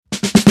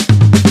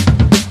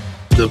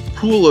the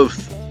pool of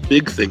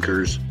big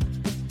thinkers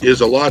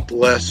is a lot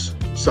less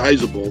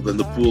sizable than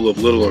the pool of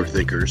littler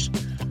thinkers.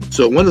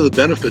 So one of the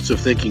benefits of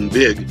thinking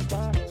big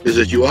is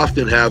that you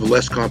often have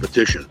less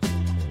competition.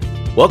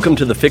 Welcome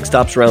to the Fixed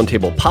Ops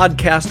Roundtable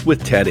podcast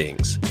with Ted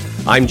Ings.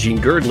 I'm Gene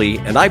Girdley,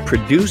 and I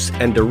produce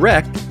and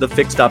direct the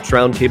Fixed Ops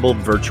Roundtable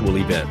virtual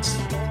events.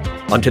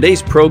 On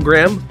today's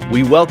program,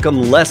 we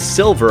welcome Les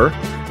Silver,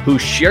 who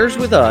shares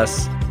with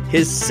us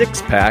his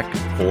six-pack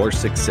for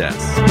success.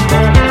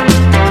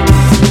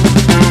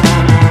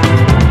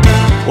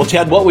 Well,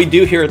 Ted, what we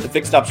do here at the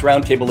Fixed Ops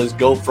Roundtable is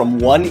go from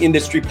one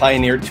industry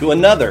pioneer to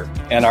another,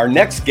 and our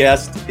next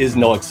guest is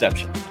no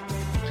exception.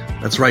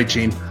 That's right,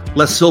 Gene.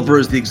 Les Silver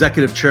is the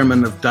executive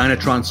chairman of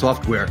Dynatron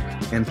Software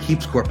and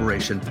Keeps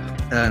Corporation,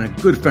 and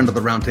a good friend of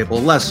the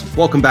Roundtable. Les,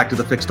 welcome back to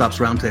the Fixed Ops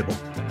Roundtable.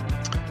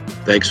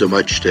 Thanks so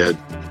much, Ted.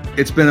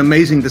 It's been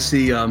amazing to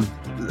see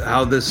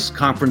how this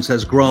conference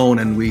has grown,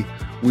 and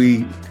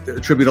we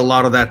attribute a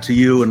lot of that to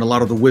you and a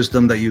lot of the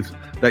wisdom that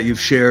you've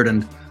shared,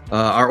 and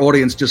our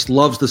audience just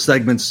loves the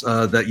segments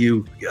that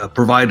you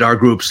provide our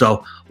group.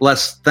 So,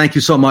 Les, thank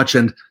you so much,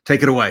 and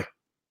take it away.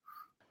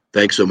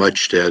 Thanks so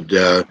much, Ted.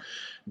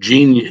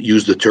 Gene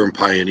used the term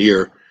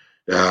pioneer.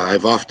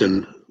 I've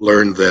often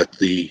learned that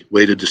the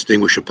way to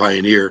distinguish a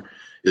pioneer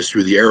is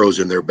through the arrows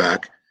in their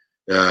back.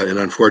 And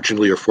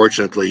unfortunately or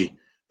fortunately,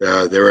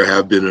 there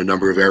have been a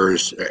number of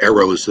arrows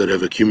that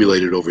have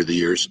accumulated over the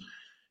years.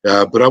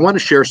 But I want to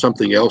share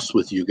something else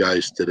with you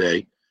guys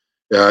today.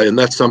 And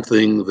that's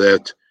something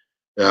that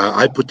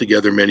I put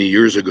together many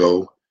years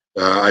ago.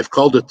 I've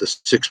called it the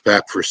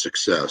six-pack for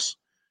success.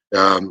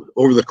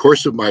 Over the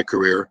course of my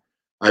career,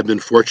 I've been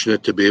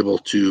fortunate to be able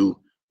to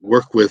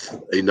work with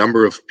a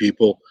number of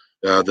people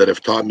that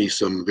have taught me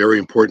some very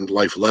important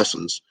life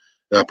lessons,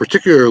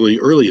 particularly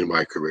early in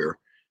my career,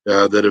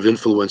 that have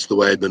influenced the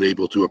way I've been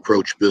able to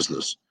approach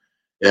business.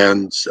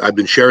 And I've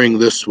been sharing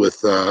this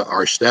with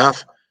our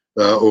staff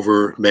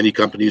over many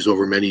companies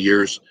over many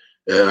years,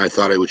 and I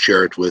thought I would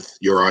share it with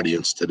your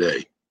audience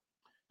today.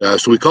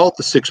 So we call it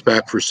the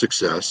six-pack for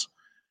success,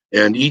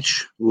 and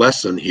each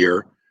lesson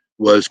here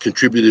was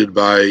contributed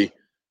by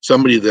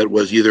somebody that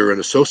was either an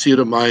associate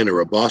of mine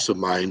or a boss of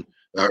mine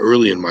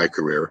early in my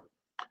career.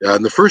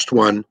 And the first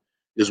one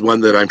is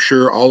one that I'm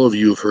sure all of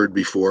you have heard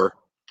before,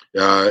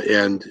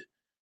 and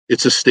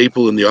it's a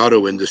staple in the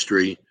auto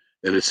industry,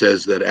 and it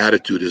says that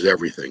attitude is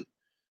everything.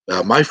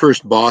 My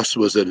first boss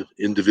was an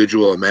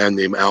individual, a man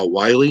named Al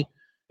Wiley.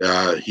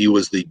 He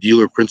was the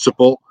dealer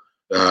principal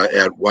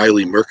at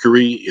Wiley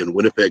Mercury in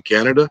Winnipeg,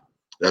 Canada.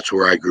 That's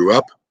where I grew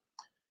up.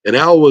 And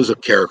Al was a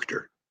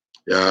character.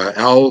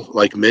 Al,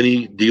 like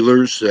many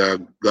dealers,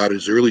 got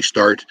his early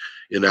start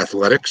in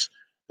athletics.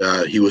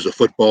 He was a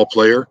football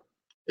player.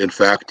 In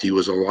fact, he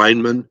was a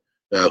lineman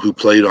who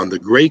played on the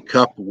Grey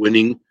Cup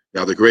winning.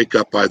 Now, the Grey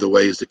Cup, by the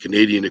way, is the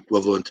Canadian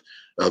equivalent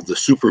of the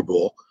Super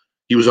Bowl.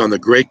 He was on the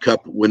Grey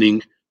Cup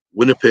winning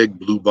Winnipeg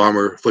Blue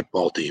Bomber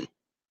football team.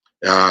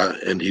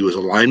 And he was a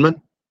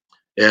lineman.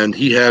 And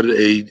he had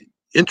a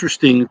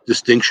interesting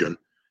distinction,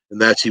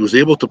 and that's he was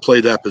able to play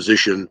that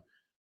position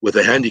with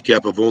a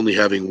handicap of only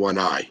having one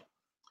eye.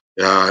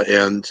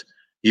 And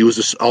he was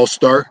an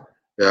all-star,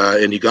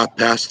 and he got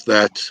past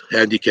that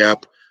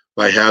handicap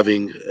by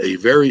having a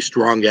very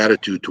strong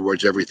attitude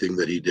towards everything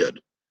that he did.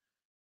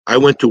 I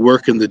went to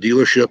work in the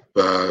dealership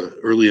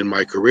early in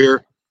my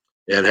career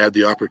and had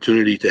the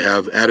opportunity to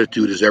have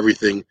attitude is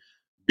everything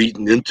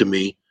beaten into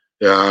me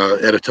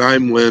at a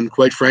time when,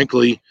 quite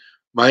frankly,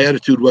 my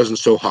attitude wasn't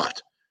so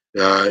hot.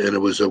 And it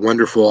was a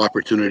wonderful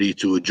opportunity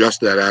to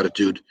adjust that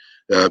attitude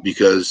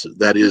because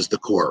that is the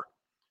core.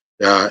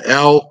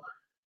 Al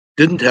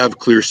didn't have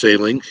clear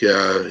sailing.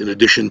 In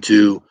addition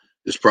to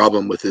his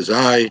problem with his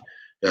eye,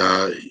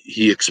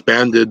 he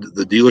expanded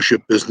the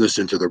dealership business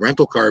into the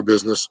rental car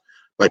business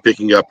by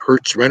picking up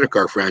Hertz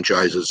rent-a-car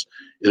franchises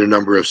in a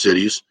number of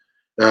cities.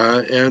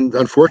 And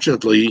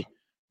unfortunately,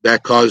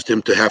 that caused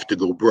him to have to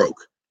go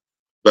broke.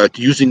 But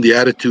using the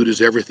attitude is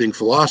everything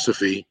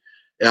philosophy,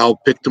 Al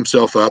picked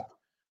himself up,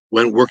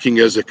 went working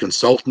as a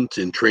consultant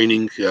in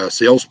training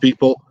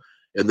salespeople,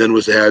 and then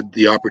had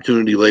the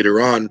opportunity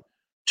later on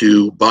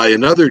to buy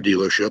another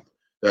dealership,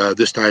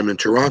 this time in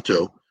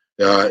Toronto,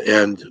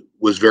 and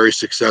was very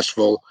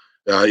successful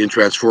in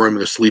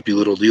transforming a sleepy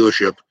little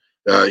dealership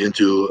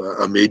into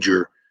a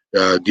major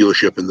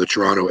dealership in the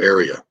Toronto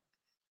area.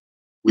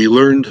 We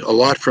learned a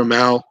lot from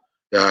Al.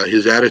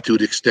 His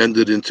attitude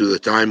extended into the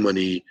time when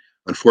he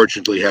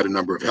unfortunately had a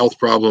number of health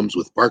problems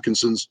with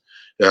Parkinson's,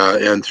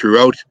 and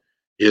throughout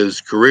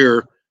his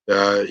career,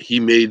 he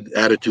made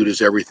attitude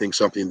is everything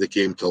something that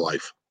came to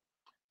life.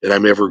 And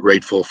I'm ever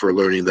grateful for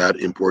learning that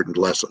important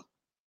lesson.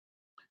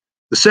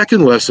 The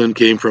second lesson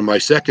came from my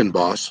second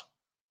boss.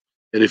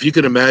 And if you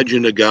can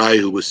imagine a guy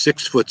who was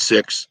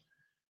 6'6",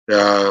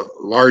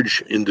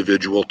 large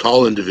individual,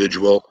 tall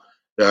individual,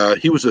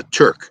 he was a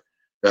Turk.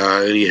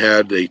 And he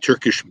had a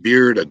Turkish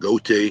beard, a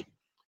goatee.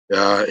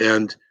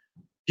 And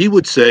he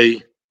would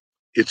say,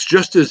 it's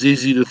just as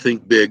easy to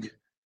think big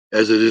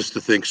as it is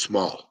to think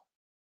small.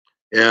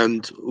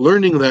 And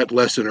learning that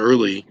lesson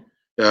early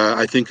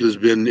I think has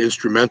been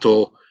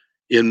instrumental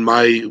in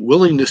my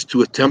willingness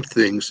to attempt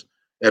things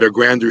at a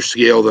grander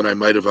scale than I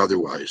might have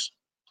otherwise.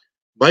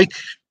 Mike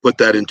put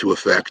that into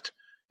effect.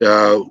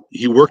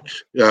 He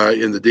worked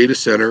in the data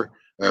center.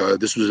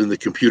 This was in the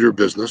computer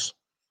business,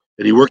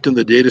 and he worked in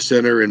the data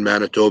center in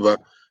Manitoba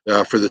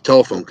for the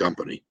telephone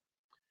company.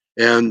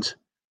 And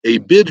a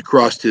bid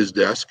crossed his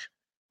desk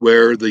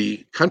where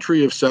the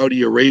country of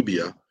Saudi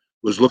Arabia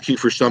was looking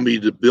for somebody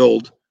to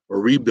build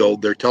or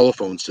rebuild their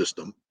telephone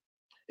system.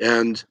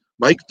 And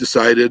Mike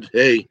decided,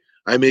 hey,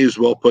 I may as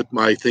well put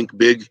my think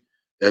big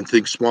and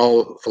think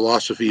small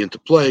philosophy into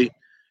play.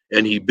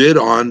 And he bid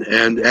on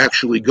and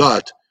actually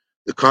got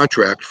the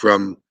contract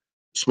from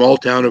small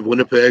town of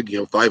Winnipeg,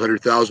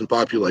 500,000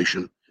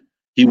 population.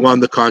 He won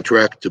the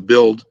contract to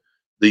build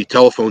the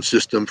telephone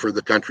system for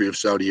the country of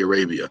Saudi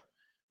Arabia,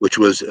 which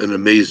was an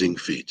amazing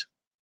feat.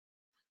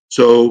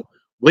 So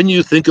when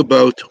you think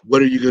about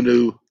what are you going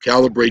to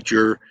calibrate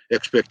your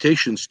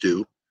expectations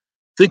to,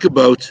 think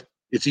about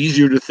it's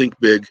easier to think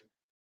big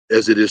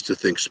as it is to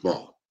think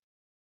small.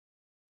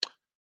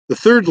 The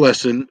third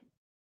lesson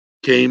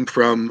came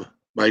from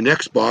my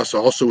next boss,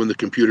 also in the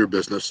computer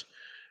business,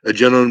 a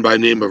gentleman by the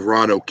name of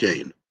Ron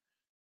O'Kane.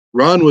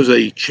 Ron was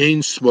a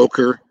chain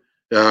smoker.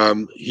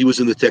 He was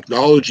in the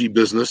technology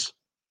business,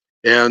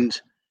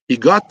 and he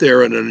got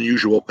there on an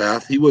unusual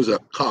path. He was a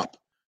cop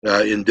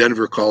in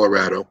Denver,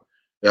 Colorado,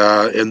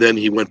 and then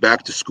he went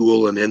back to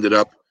school and ended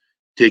up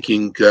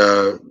taking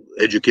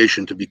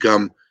education to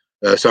become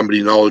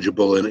somebody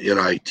knowledgeable in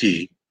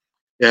IT.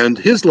 And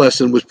his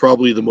lesson was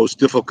probably the most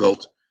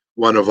difficult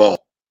one of all.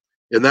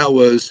 And that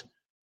was,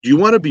 do you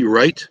want to be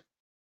right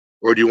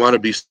or do you want to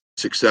be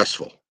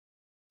successful?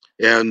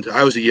 And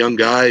I was a young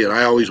guy and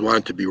I always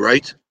wanted to be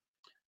right.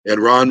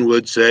 And Ron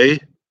would say,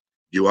 do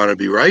you want to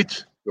be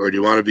right or do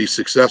you want to be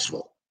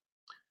successful?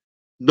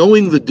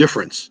 Knowing the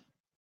difference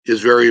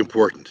is very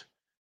important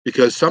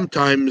because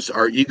sometimes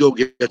our ego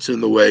gets in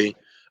the way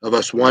of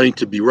us wanting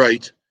to be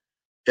right,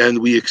 and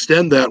we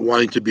extend that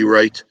wanting to be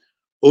right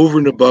over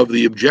and above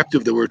the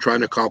objective that we're trying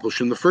to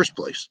accomplish in the first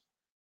place.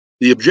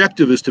 The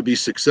objective is to be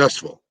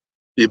successful.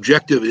 The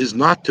objective is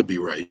not to be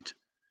right.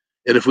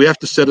 And if we have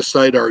to set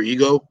aside our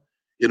ego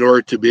in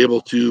order to be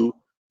able to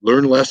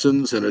learn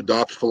lessons and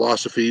adopt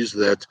philosophies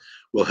that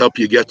will help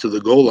you get to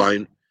the goal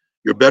line,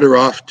 you're better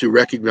off to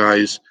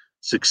recognize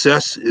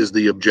success is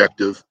the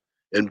objective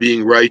and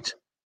being right.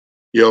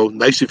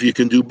 Nice if you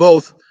can do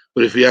both,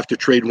 but if you have to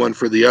trade one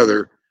for the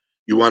other,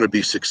 you want to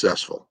be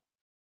successful.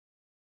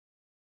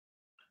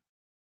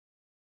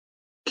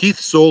 Keith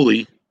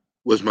Soley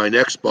was my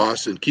next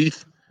boss, and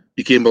Keith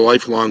became a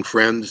lifelong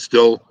friend,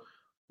 still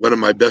one of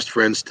my best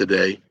friends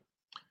today.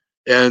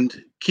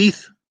 And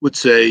Keith would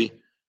say,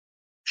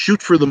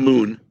 shoot for the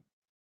moon,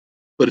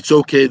 but it's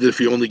okay that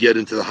if you only get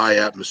into the high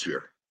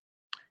atmosphere.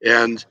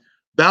 And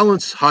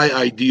balance high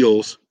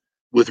ideals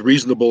with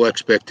reasonable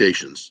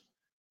expectations.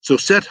 So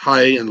set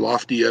high and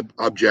lofty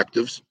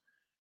objectives,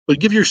 but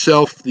give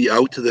yourself the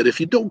out that if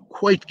you don't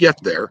quite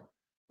get there,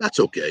 that's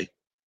okay.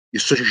 You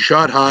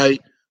shot high,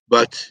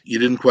 but you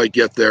didn't quite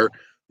get there.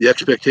 The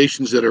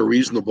expectations that are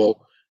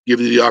reasonable give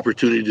you the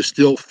opportunity to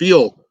still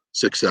feel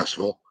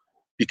successful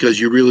because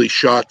you really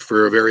shot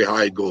for a very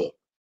high goal.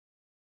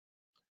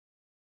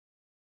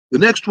 The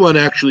next one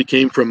actually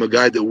came from a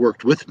guy that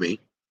worked with me.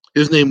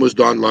 His name was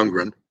Don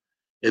Lundgren,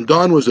 and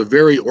Don was a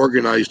very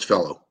organized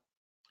fellow.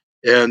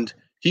 And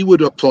he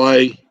would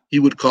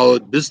call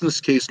it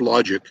business case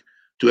logic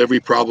to every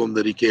problem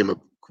that he came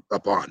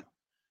upon.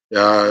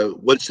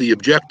 What's the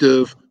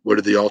objective? What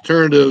are the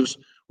alternatives?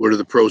 What are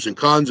the pros and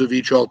cons of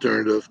each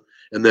alternative?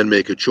 And then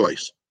make a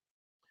choice.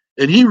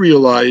 And he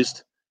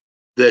realized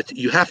that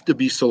you have to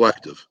be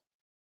selective.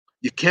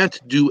 You can't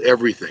do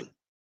everything.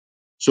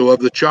 So of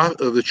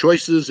the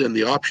choices and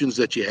the options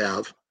that you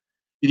have,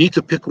 you need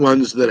to pick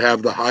ones that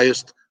have the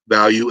highest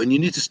value, and you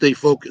need to stay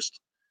focused.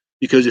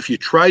 Because if you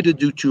try to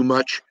do too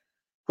much,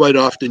 quite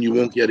often you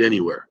won't get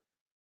anywhere.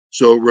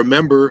 So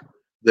remember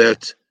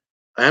that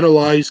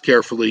analyze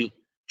carefully,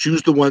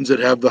 choose the ones that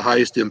have the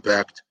highest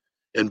impact,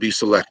 and be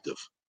selective.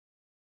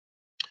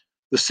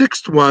 The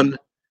sixth one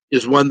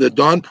is one that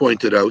Don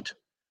pointed out,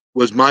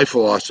 was my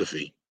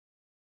philosophy.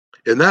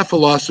 And that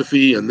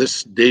philosophy, and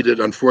this dated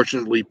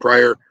unfortunately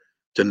prior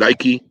to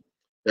Nike,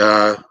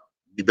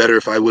 be better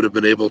if I would have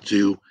been able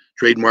to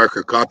trademark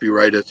or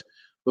copyright it,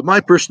 but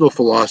my personal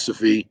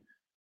philosophy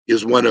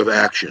is one of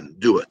action.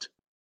 Do it.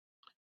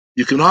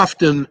 You can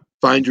often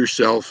find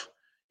yourself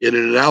in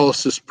an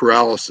analysis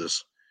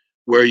paralysis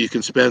where you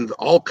can spend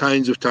all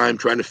kinds of time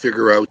trying to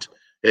figure out,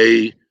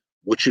 hey,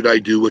 what should I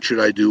do? What should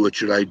I do? What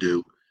should I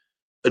do?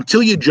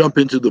 Until you jump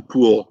into the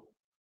pool,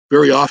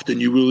 very often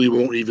you really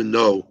won't even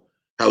know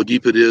how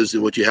deep it is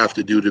and what you have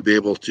to do to be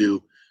able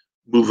to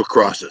move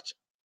across it.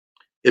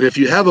 And if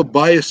you have a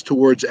bias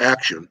towards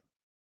action,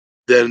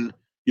 then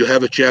you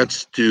have a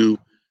chance to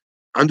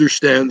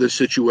understand the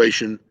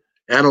situation,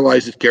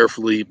 analyze it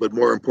carefully, but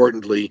more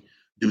importantly,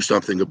 do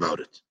something about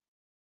it.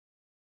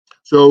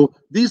 So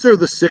these are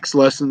the 6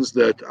 lessons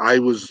that I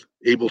was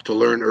able to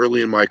learn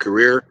early in my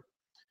career.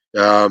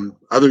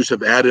 Others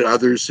have added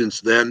others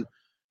since then,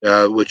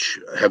 which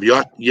have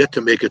yet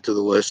to make it to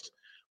the list.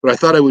 But I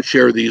thought I would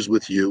share these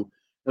with you.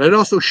 And I'd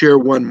also share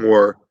one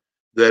more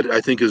that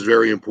I think is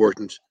very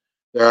important.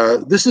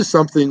 This is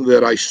something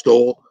that I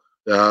stole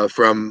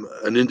from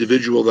an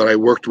individual that I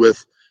worked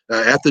with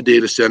at the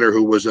data center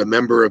who was a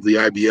member of the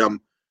IBM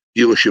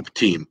dealership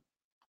team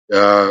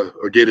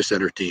or data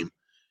center team.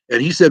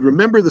 And he said,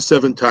 remember the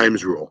 7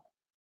 times rule.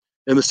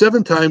 And the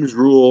 7 times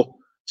rule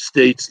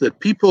states that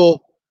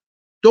people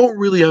don't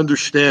really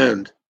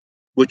understand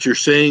what you're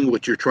saying,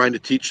 what you're trying to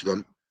teach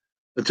them,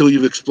 until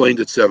you've explained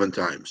it 7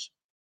 times.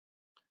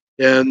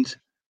 And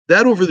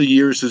that over the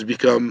years has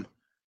become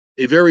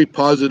a very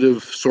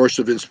positive source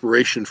of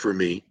inspiration for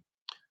me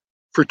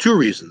for 2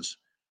 reasons.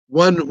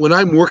 One, when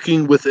I'm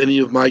working with any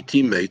of my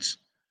teammates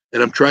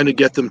and I'm trying to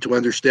get them to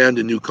understand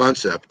a new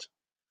concept,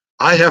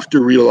 I have to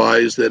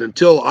realize that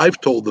until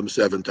I've told them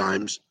 7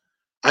 times,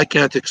 I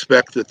can't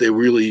expect that they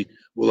really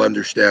will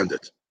understand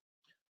it.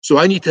 So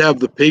I need to have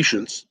the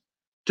patience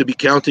to be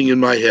counting in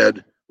my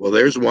head, well,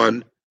 there's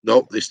 1.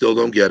 Nope, they still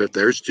don't get it.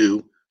 There's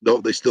 2.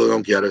 Nope, they still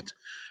don't get it.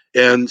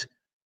 And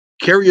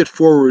carry it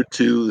forward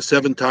to the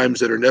 7 times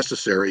that are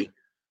necessary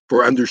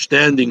for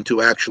understanding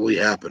to actually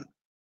happen.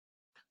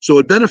 So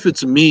it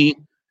benefits me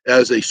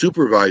as a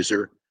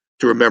supervisor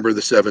to remember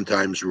the 7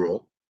 times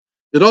rule.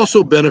 It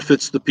also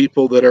benefits the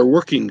people that are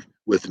working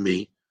with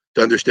me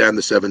to understand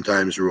the 7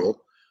 times rule,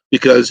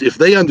 because if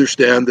they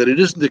understand that it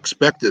isn't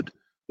expected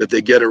that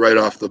they get it right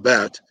off the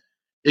bat,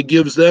 it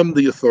gives them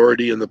the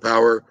authority and the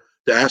power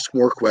to ask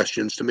more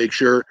questions to make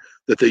sure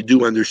that they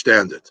do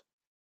understand it.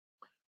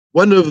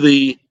 One of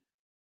the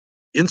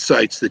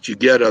insights that you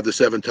get out of the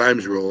 7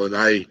 times rule, and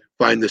I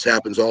find this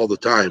happens all the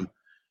time,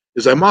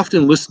 is I'm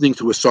often listening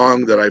to a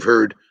song that I've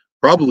heard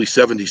probably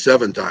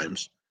 77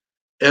 times,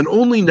 and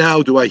only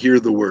now do I hear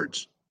the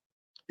words.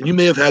 And you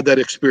may have had that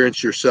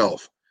experience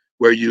yourself,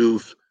 where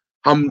you've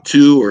hummed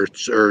to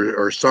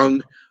or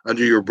sung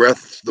under your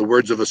breath the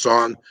words of a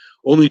song,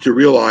 only to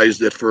realize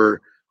that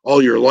for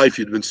all your life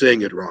you'd been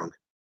saying it wrong.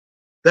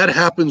 That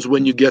happens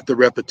when you get the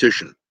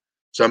repetition,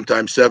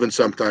 sometimes 7,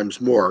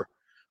 sometimes more.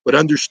 But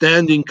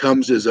understanding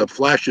comes as a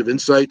flash of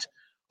insight.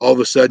 All of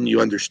a sudden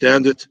you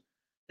understand it,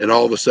 and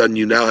all of a sudden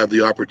you now have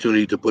the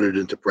opportunity to put it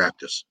into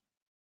practice.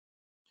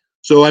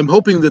 So I'm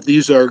hoping that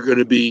these are going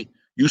to be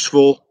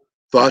useful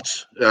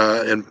thoughts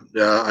and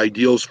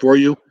ideals for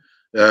you,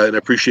 and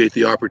appreciate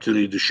the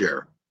opportunity to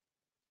share.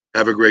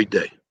 Have a great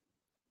day.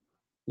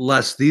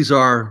 Les, these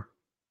are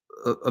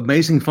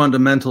amazing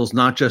fundamentals,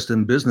 not just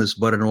in business,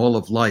 but in all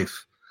of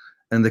life.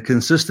 And the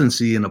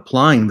consistency in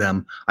applying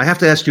them. I have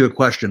to ask you a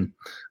question.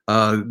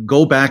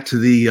 Go back to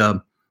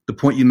the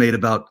point you made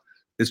about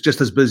it's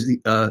just as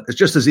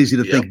easy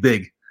to think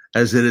big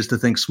as it is to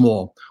think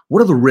small.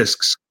 What are the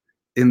risks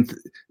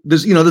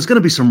there's going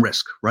to be some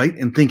risk, right,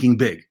 in thinking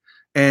big?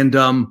 And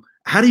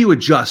how do you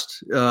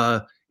adjust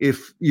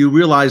if you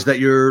realize that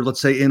you're,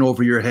 let's say, in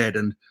over your head?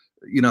 And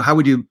how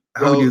would you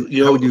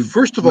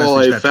first of all,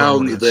 I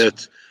found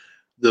that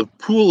the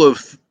pool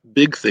of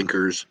big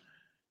thinkers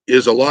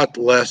is a lot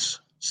less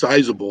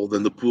sizable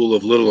than the pool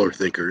of littler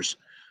thinkers.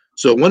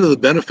 So one of the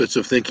benefits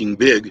of thinking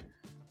big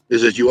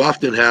is that you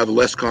often have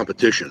less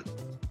competition.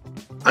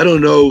 I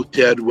don't know,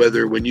 Ted,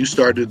 whether when you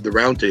started the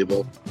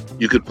roundtable,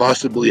 you could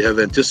possibly have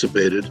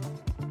anticipated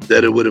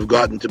that it would have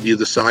gotten to be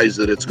the size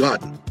that it's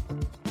gotten.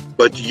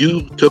 But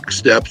you took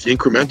steps,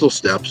 incremental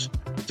steps,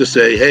 to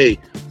say, hey,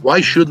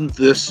 why shouldn't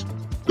this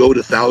go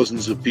to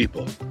thousands of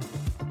people?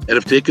 And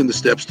have taken the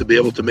steps to be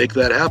able to make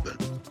that happen.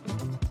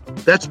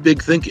 That's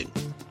big thinking.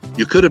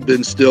 You could have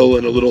been still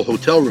in a little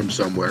hotel room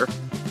somewhere,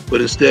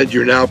 but instead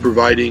you're now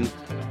providing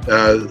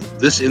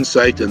this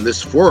insight and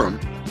this forum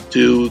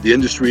to the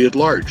industry at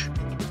large.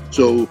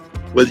 So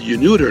whether you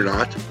knew it or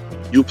not,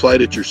 you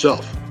applied it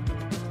yourself.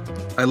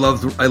 I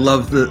love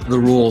the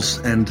rules,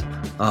 and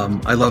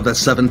I love that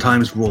 7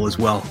 times rule as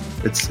well.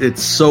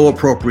 It's so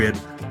appropriate,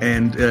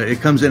 and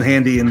it comes in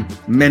handy in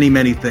many,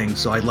 many things.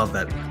 So I love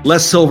that.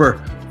 Les Silver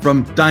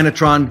from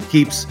Dynatron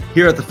Keeps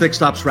here at the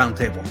Fixed Ops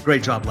Roundtable.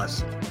 Great job,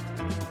 Les.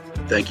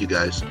 Thank you,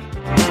 guys.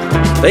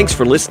 Thanks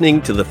for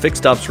listening to the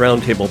Fixed Ops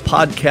Roundtable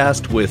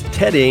podcast with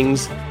Ted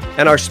Ings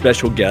and our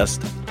special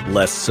guest,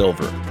 Les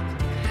Silver.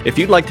 If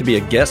you'd like to be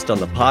a guest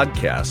on the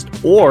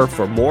podcast, or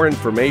for more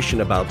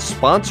information about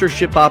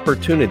sponsorship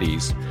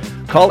opportunities,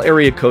 call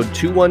area code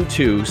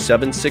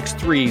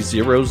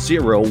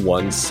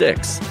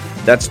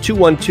 212-763-0016. That's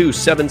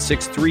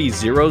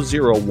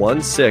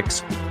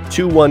 212-763-0016,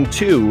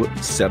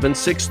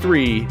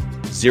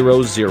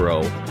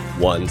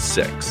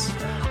 212-763-0016.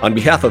 On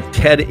behalf of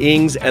Ted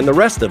Ings and the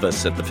rest of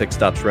us at the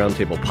Fixed Ops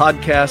Roundtable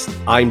podcast,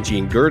 I'm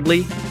Gene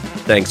Girdley.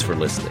 Thanks for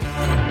listening.